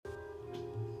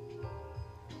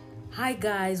Hi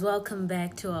guys, welcome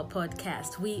back to our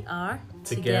podcast. We are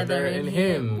Together in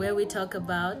Him, where we talk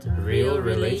about real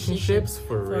relationships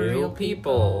for real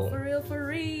people. For real.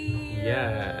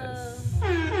 Yes.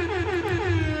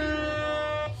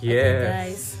 Okay,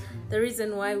 guys, the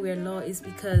reason why we're low is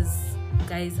because,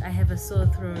 guys, I have a sore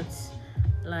throat.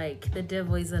 Like, the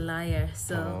devil is a liar,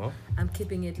 so I'm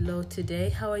keeping it low today.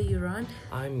 How are you, Ron?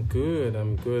 I'm good.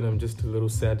 I'm just a little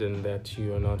saddened that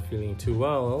you are not feeling too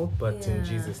well, but in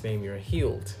Jesus' name you're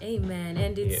healed. Amen.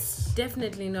 And it's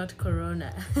definitely not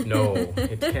Corona. No,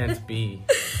 it can't be.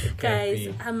 Guys,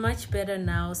 I'm much better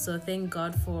now, so thank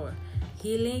God for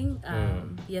healing.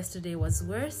 Yesterday was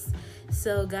worse.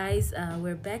 So guys,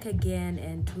 we're back again,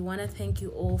 and we want to thank you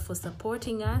all for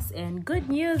supporting us. And good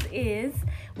news is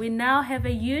we now have a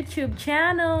YouTube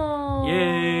channel.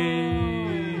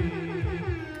 Yay!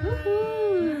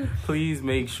 Woohoo! Please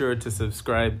make sure to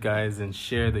subscribe, guys, and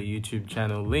share the YouTube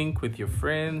channel link with your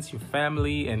friends, your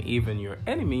family, and even your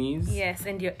enemies. Yes,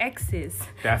 and your exes.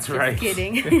 That's Just right.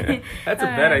 Kidding. That's a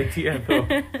bad idea, though.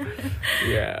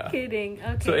 Yeah. Kidding.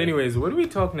 Okay. So anyways, what are we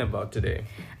talking about today?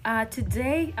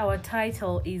 Today, our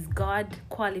title is God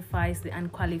Qualifies the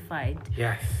Unqualified.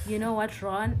 Yes. You know what,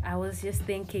 Ron? I was just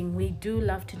thinking we do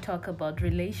love to talk about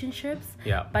relationships.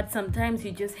 Yeah. But sometimes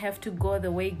you just have to go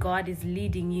the way God is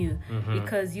leading you,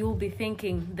 because you'll be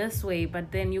thinking this way,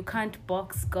 but then you can't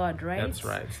box God, right? That's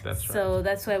right. So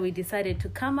that's why we decided to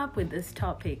come up with this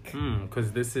topic.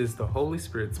 Because this is the Holy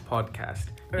Spirit's podcast.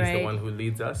 He's the one who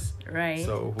leads us. Right.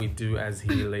 So we do as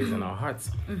He lays on our hearts.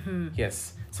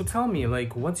 Yes. So tell me,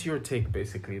 what's your take,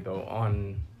 basically, though,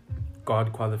 on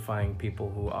God qualifying people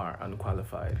who are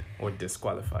unqualified or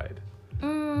disqualified?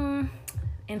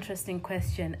 Interesting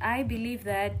question. I believe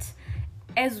that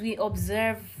as we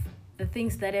observe the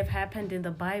things that have happened in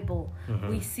the Bible,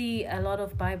 we see a lot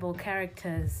of Bible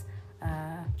characters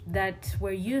that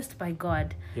were used by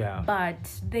God,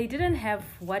 but they didn't have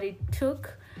what it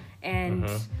took, and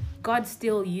God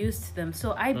still used them.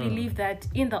 So I believe that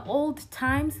in the old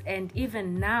times and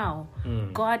even now,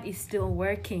 God is still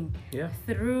working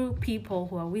through people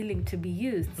who are willing to be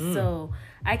used. So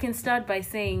I can start by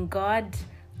saying God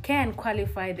can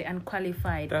qualify the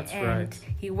unqualified. That's and right.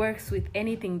 He works with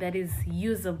anything that is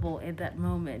usable at that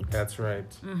moment. That's right.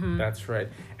 That's right.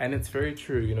 And it's very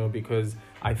true, because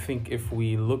I think if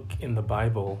we look in the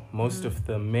Bible, most of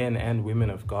the men and women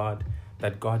of God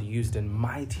that God used in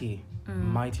mighty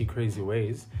crazy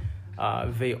ways,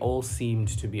 they all seemed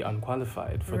to be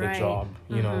unqualified for the job,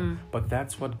 but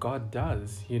that's what God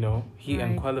does. He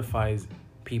unqualifies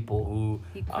people who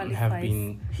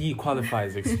he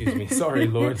qualifies, excuse me, sorry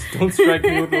Lord, don't strike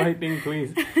me with lightning,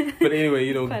 please. But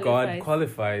anyway, God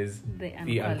qualifies the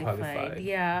unqualified.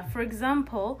 Yeah. For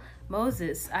example,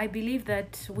 Moses, I believe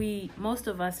that most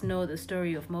of us know the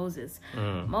story of Moses.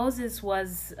 Moses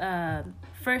was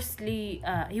firstly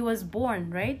he was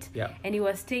born, right? Yeah. And he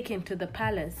was taken to the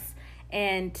palace,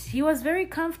 and he was very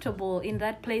comfortable in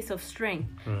that place of strength.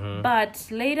 But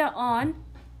later on,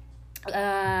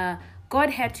 God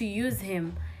had to use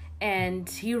him, and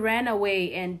he ran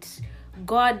away, and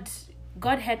God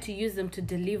had to use them to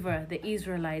deliver the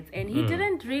Israelites. And he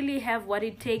didn't really have what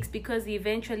it takes, because he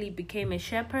eventually became a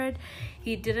shepherd.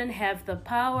 He didn't have the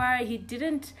power.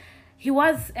 He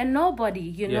was a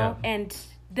nobody, and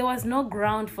there was no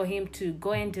ground for him to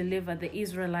go and deliver the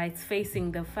Israelites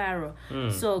facing the Pharaoh.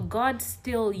 So God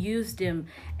still used him,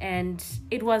 and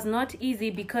it was not easy,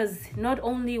 because not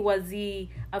only was he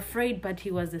afraid, but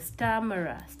he was a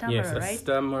stammerer, yes, right?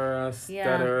 A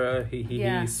stutterer.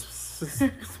 He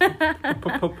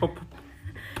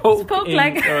spoke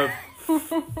like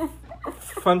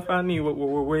funny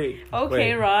way.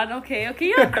 Okay, Ron. Okay.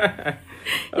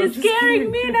 You're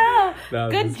scaring me now. No,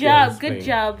 good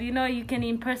job. You can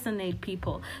impersonate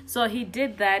people. So he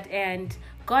did that, and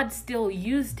God still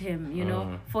used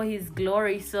him, for his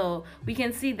glory. So we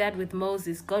can see that with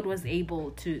Moses, God was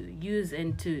able to use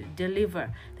and to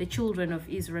deliver the children of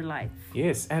Israelites.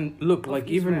 Yes, and look, of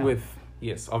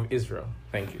Israel.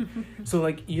 Thank you. So,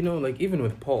 even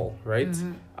with Paul, right?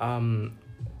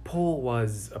 Paul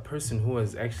was a person who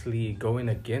was actually going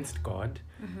against God.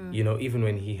 Even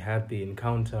when he had the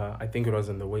encounter, I think it was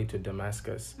on the way to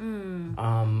Damascus.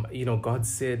 God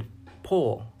said,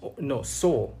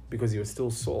 Saul, because he was still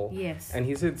Saul. Yes. And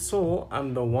he said, Saul,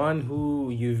 I'm the one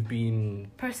who you've been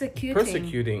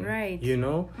persecuting. Right.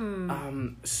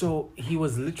 So he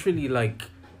was literally like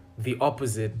the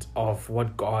opposite of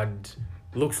what God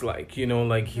looks like, he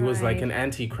was like an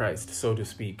antichrist, so to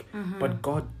speak. But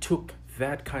God took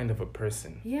that kind of a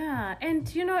person. Yeah, and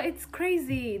it's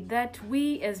crazy that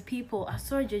we as people are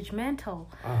so judgmental.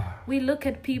 We look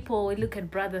at people, we look at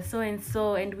brother so and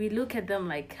so, and we look at them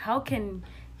like, how can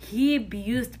he be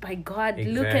used by God?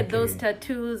 Exactly. Look at those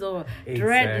tattoos or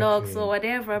dreadlocks or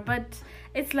whatever. But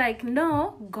it's like,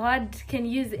 no, God can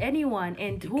use anyone,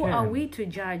 and who are we to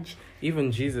judge? Even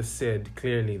Jesus said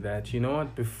clearly that, you know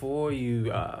what, before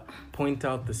you point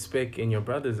out the speck in your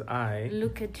brother's eye,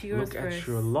 look at yours look first. at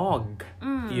your log,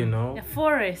 a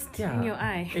forest in your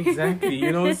eye. Exactly.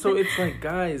 So it's like,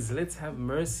 guys, let's have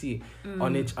mercy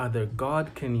on each other.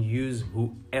 God can use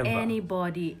whoever,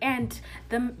 anybody. And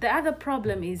the other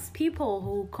problem is people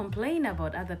who complain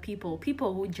about other people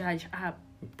who judge are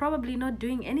probably not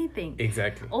doing anything.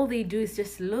 Exactly. All they do is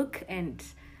just look and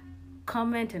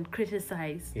comment and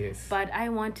criticize. Yes. But I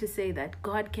want to say that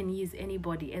God can use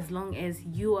anybody as long as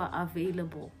you are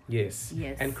available. Yes.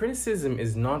 And criticism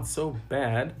is not so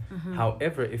bad.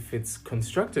 However, if it's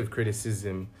constructive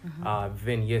criticism,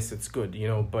 then yes, it's good,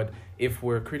 but if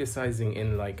we're criticizing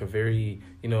in like a very,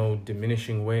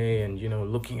 diminishing way and,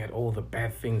 looking at all the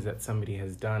bad things that somebody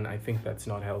has done, I think that's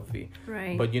not healthy.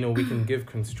 Right. But, we can give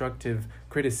constructive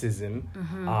criticism,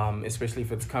 especially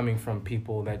if it's coming from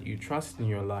people that you trust in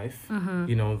your life.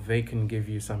 They can give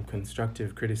you some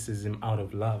constructive criticism out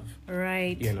of love.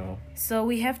 Right. So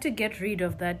we have to get rid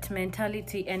of that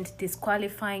mentality and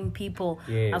disqualifying people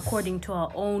according to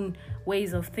our own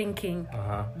ways of thinking.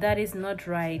 That is not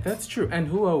right. That's true. And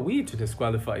who are we to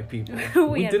disqualify people?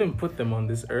 we didn't put them on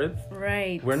this earth.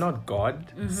 Right. We're not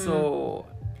God. So,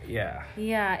 yeah.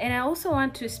 Yeah. And I also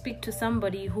want to speak to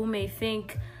somebody who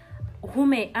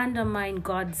may undermine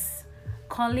God's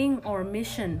calling or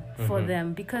mission for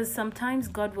them, because sometimes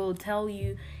God will tell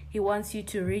you He wants you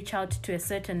to reach out to a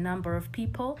certain number of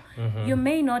people. You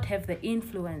may not have the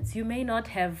influence. You may not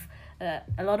have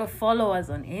a lot of followers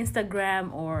on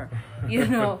Instagram, or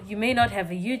you may not have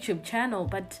a YouTube channel,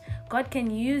 but God can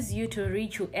use you to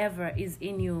reach whoever is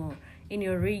in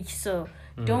your reach. So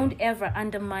don't ever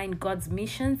undermine God's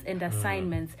missions and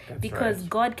assignments, because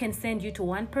God can send you to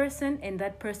one person and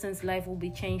that person's life will be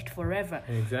changed forever.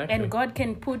 Exactly. And God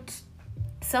can put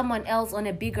someone else on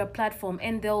a bigger platform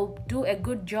and they'll do a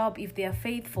good job if they are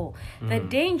faithful. The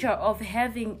danger of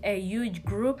having a huge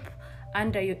group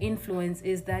under your influence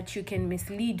is that you can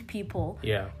mislead people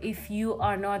if you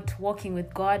are not walking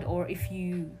with God, or if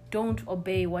you don't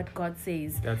obey what God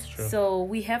says. That's true. So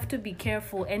we have to be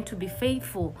careful and to be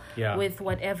faithful with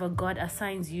whatever God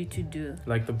assigns you to do.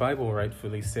 Like the Bible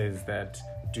rightfully says that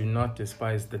do not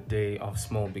despise the day of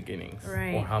small beginnings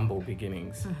or humble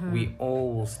beginnings. We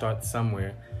all will start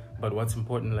somewhere, but what's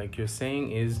important, like you're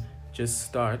saying, is just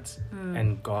start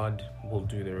and God will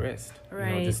do the rest.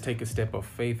 Right. Just take a step of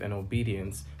faith and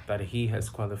obedience that He has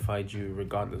qualified you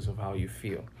regardless of how you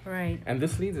feel. Right. And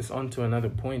this leads us on to another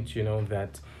point,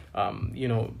 that,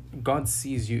 God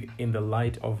sees you in the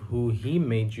light of who He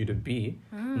made you to be,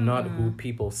 not who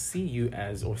people see you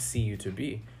as or see you to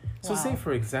be. So say,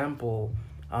 for example,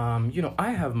 I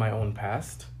have my own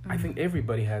past. I think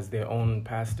everybody has their own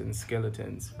past and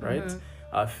skeletons, right?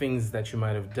 Things that you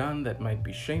might have done that might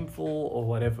be shameful or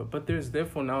whatever, but there's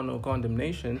therefore now no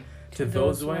condemnation to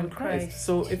those who are in Christ.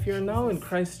 So if you're now in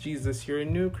Christ Jesus, you're a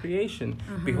new creation.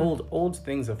 Behold, old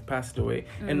things have passed away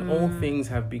and all things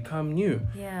have become new.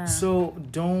 So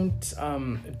don't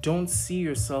see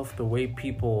yourself the way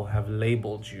people have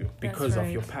labeled you because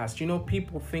of your past.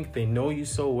 People think they know you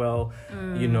so well,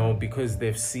 because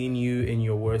they've seen you in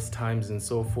your worst times and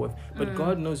so forth, but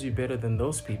God knows you better than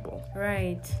those people.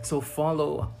 Right. So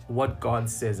follow what God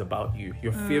says about you.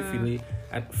 You're fearfully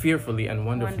and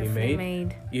wonderfully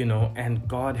made. And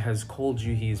God has called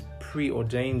you. He's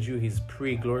preordained you. He's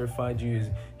pre-glorified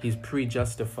you. He's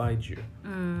pre-justified you.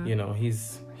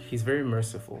 He's very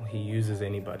merciful. He uses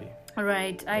anybody.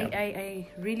 Right. I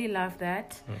really love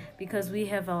that because we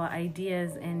have our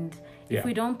ideas, and if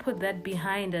we don't put that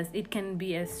behind us, it can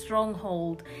be a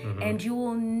stronghold, and you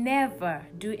will never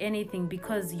do anything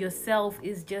because yourself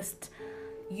is just...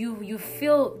 You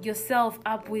fill yourself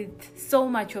up with so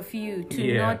much of you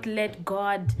to not let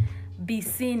God be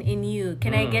seen in you.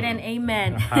 Can I get an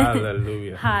amen?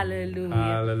 Hallelujah. Hallelujah.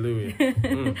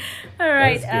 Hallelujah. All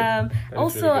right.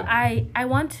 Also, really I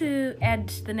want to add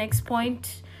the next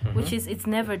point, which is it's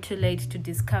never too late to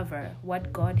discover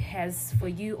what God has for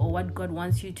you or what God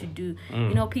wants you to do.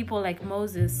 People like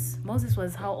Moses. Moses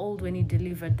was how old when he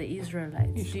delivered the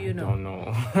Israelites? Do you know? I don't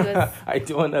know. I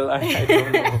don't want to lie.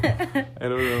 I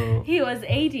don't know. He was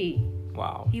 80.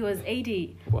 Wow. He was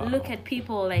 80. Wow. Look at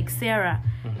people like Sarah.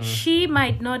 She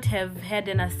might not have had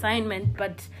an assignment,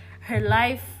 but her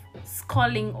life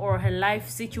calling or her life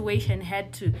situation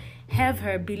had to have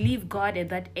her believe God at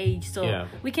that age. So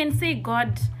we can say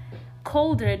God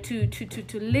called her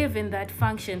to live in that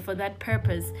function for that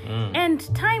purpose. And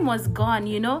time was gone,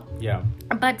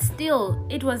 but still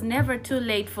it was never too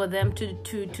late for them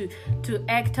to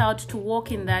act out, to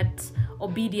walk in that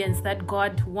obedience that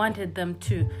God wanted them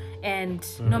to. And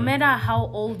no matter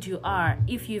how old you are,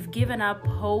 if you've given up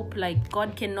hope, like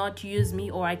God cannot use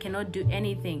me or I cannot do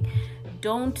anything,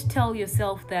 don't tell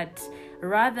yourself that.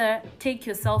 Rather, take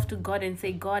yourself to God and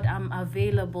say, God, I'm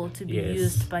available to be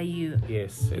used by you.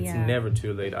 Yes, it's never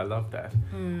too late. I love that.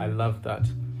 I love that.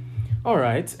 All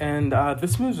right, and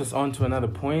this moves us on to another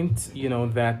point,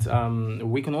 that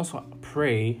we can also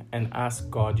pray and ask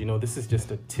God, this is just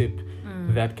a tip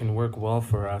that can work well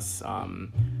for us,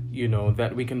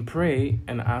 that we can pray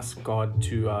and ask God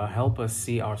to help us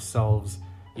see ourselves,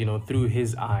 through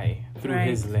his eye, through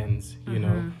his lens,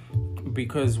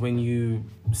 because when you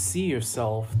see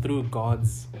yourself through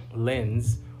God's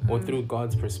lens or through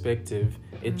God's perspective,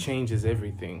 it changes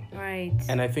everything. Right.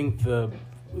 And I think the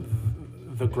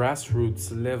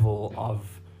grassroots level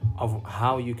of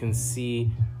how you can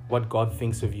see what God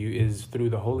thinks of you is through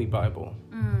the Holy Bible,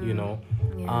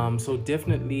 so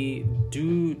definitely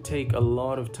do take a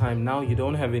lot of time. Now you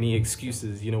don't have any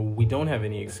excuses, we don't have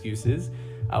any excuses.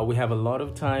 We have a lot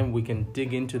of time. We can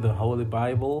dig into the Holy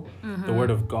Bible, the Word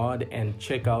of God, and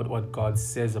check out what God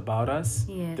says about us.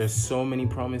 Yes. There's so many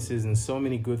promises and so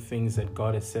many good things that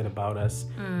God has said about us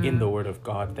in the Word of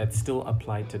God that still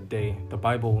apply today. The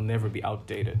Bible will never be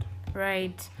outdated.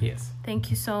 Right. Yes. Thank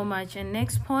you so much. And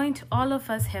next point, all of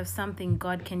us have something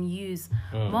God can use.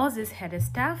 Moses had a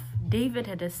staff. David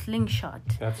had a slingshot.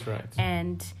 That's right.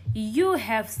 And you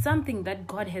have something that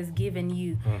God has given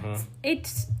you.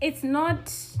 It's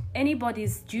not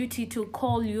anybody's duty to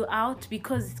call you out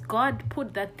because God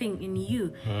put that thing in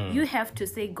you. You have to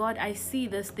say, God, I see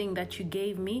this thing that you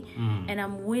gave me and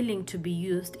I'm willing to be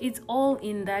used. It's all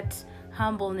in that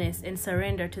humbleness and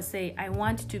surrender to say, I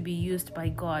want to be used by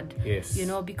God. Yes.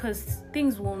 Because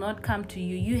things will not come to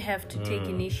you. You have to take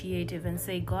initiative and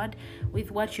say, God,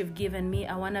 with what you've given me,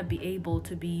 I want to be able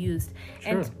to be used.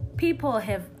 Sure. And people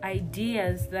have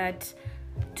ideas that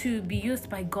to be used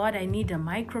by God, I need a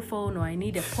microphone or I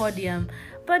need a podium.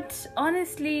 But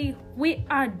honestly, we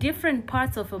are different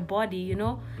parts of a body,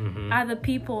 Other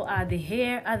people are the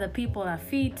hair, other people are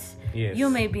feet. Yes. You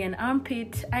may be an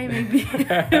armpit, I may be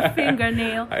a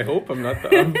fingernail. I hope I'm not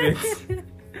the armpits.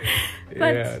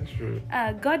 But yeah, true.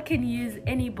 God can use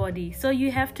anybody. So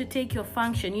you have to take your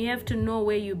function. You have to know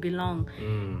where you belong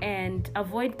and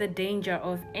avoid the danger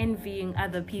of envying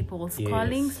other people's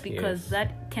callings, because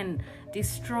that can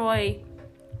destroy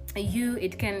you.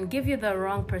 It can give you the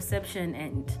wrong perception,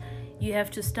 and you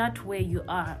have to start where you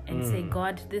are and say,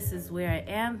 God, this is where I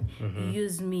am.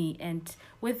 Use me. And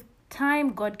with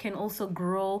time, God can also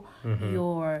grow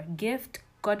your gift.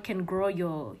 God can grow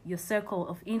your circle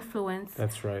of influence.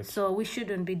 That's right. So we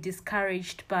shouldn't be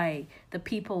discouraged by the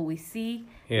people we see,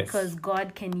 because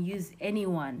God can use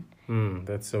anyone.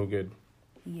 That's so good.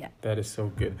 Yeah. That is so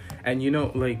good. And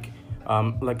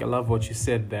I love what you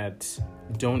said, that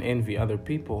don't envy other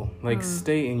people.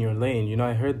 Stay in your lane.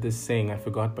 I heard this saying, I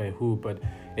forgot by who, but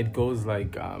it goes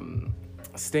like,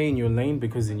 stay in your lane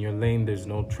because in your lane there's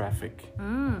no traffic.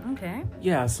 Okay.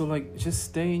 Yeah, so just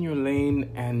stay in your lane,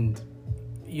 and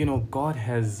God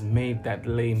has made that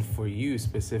lane for you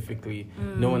specifically.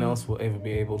 No one else will ever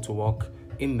be able to walk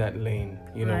in that lane.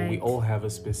 We all have a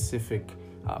specific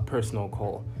personal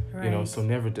call. So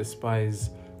never despise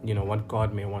what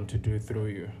God may want to do through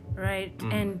you. Right.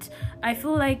 And I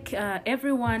feel like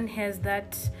everyone has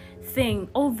that thing.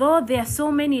 Although there are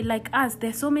so many, like us, there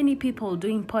are so many people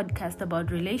doing podcasts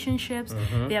about relationships.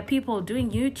 There are people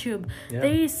doing YouTube. There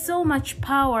is so much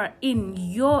power in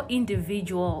your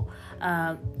individual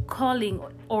calling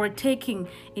or taking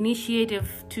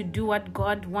initiative to do what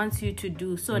God wants you to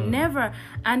do. So never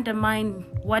undermine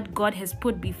what God has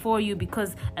put before you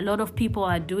because a lot of people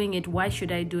are doing it. Why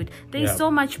should I do it? There is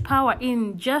so much power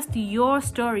in just your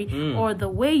story or the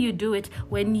way you do it.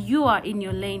 When you are in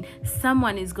your lane,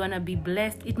 someone is going to be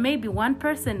blessed. It may be one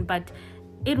person, but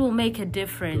it will make a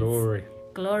difference.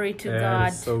 Glory to God.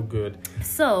 That is so good.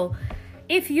 So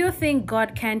if you think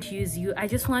God can't use you, I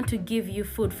just want to give you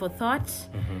food for thought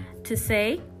to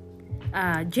say,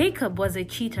 Jacob was a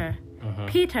cheater.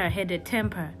 Peter had a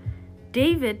temper.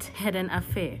 David had an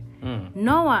affair.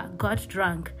 Noah got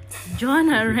drunk.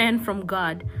 Jonah ran from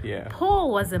God.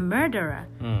 Paul was a murderer.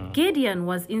 Gideon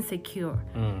was insecure.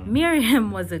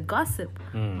 Miriam was a gossip.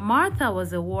 Martha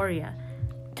was a warrior.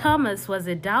 Thomas was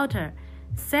a doubter.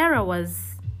 Sarah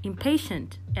was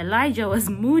impatient. Elijah was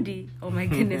moody. Oh my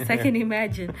goodness, I can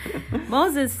imagine.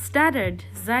 Moses stuttered.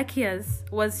 Zacchaeus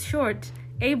was short.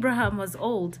 Abraham was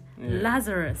old.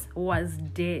 Lazarus was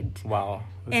dead. Wow,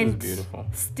 this is beautiful.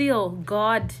 Still,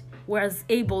 God was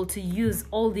able to use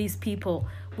all these people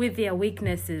with their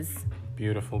weaknesses.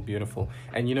 Beautiful, beautiful.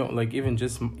 And, like even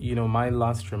just, my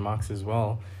last remarks as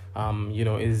well,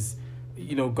 is,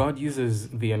 God uses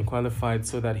the unqualified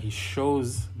so that he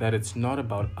shows that it's not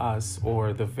about us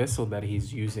or the vessel that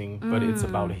he's using, but it's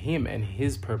about him and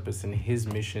his purpose and his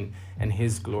mission and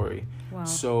his glory. Wow.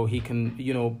 So he can,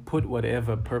 put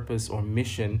whatever purpose or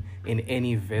mission in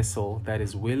any vessel that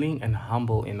is willing and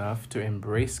humble enough to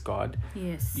embrace God.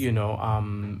 Yes.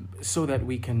 So that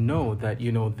we can know that,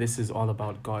 this is all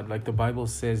about God. Like the Bible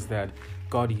says that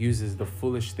God uses the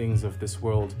foolish things of this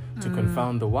world to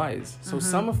confound the wise. So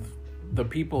some of the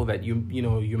people that you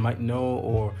might know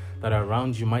or that are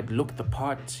around you might look the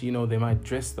part, they might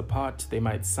dress the part, they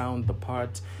might sound the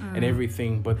part and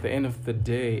everything, but at the end of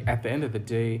the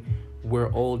day,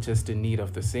 we're all just in need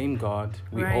of the same God.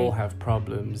 We all have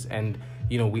problems, and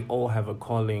we all have a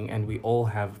calling, and we all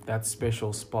have that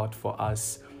special spot for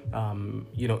us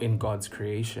in God's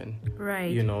creation.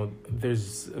 Right.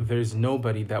 There's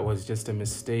nobody that was just a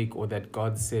mistake, or that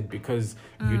God said, because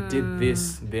you did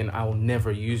this, then I'll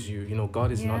never use you.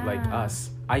 God is not like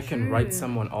us. I can write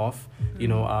someone off.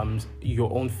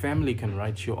 Your own family can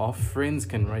write you off. Friends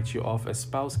can write you off. A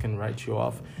spouse can write you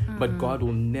off. But God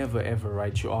will never, ever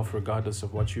write you off regardless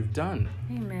of what you've done.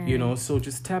 Amen. So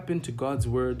just tap into God's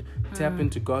word, tap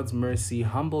into God's mercy,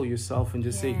 humble yourself and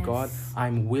just say, God,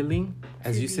 I'm willing,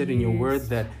 as you said in your word,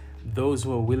 that those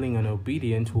who are willing and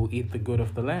obedient will eat the good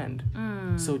of the land.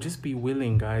 So just be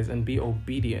willing, guys, and be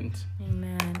obedient.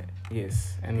 Amen.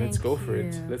 Yes, and let's go for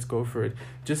it. Let's go for it.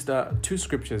 Just 2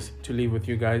 scriptures to leave with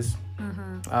you guys.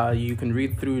 You can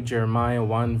read through Jeremiah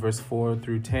 1 verse 4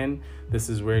 through 10. This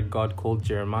is where God called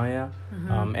Jeremiah,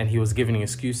 and he was giving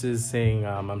excuses saying,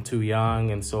 I'm too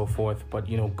young and so forth. But,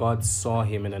 God saw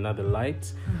him in another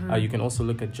light. You can also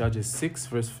look at Judges 6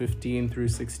 verse 15 through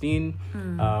 16,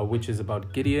 which is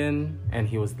about Gideon, and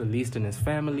he was the least in his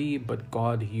family, but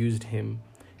God used him.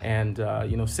 And,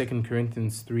 2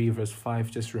 Corinthians 3 verse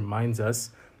 5 just reminds us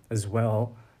as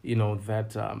well,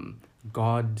 that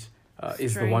God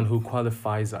is the one who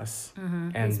qualifies us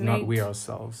and not we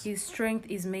ourselves. His strength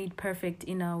is made perfect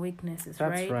in our weaknesses,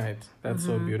 That's right. That's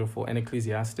so beautiful. And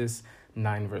Ecclesiastes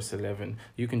 9 verse 11.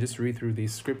 You can just read through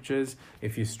these scriptures.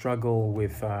 If you struggle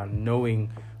with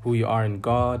knowing who you are in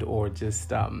God, or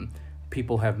just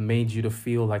people have made you to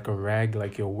feel like a rag,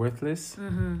 like you're worthless,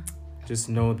 just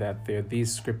know that there are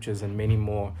these scriptures and many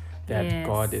more that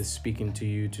God is speaking to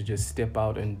you to just step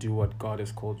out and do what God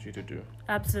has called you to do.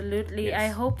 Absolutely. Yes. I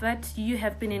hope that you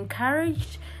have been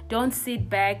encouraged. Don't sit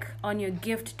back on your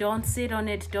gift. Don't sit on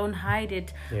it. Don't hide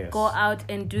it. Yes. Go out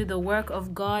and do the work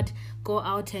of God. Go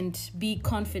out and be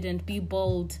confident, be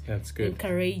bold. That's good. And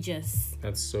courageous.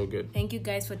 That's so good. Thank you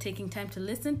guys for taking time to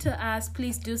listen to us.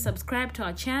 Please do subscribe to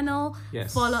our channel.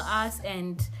 Yes. Follow us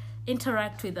and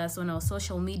interact with us on our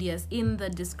social medias in the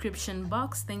description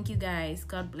box. Thank you guys.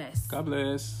 God bless. God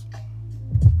bless.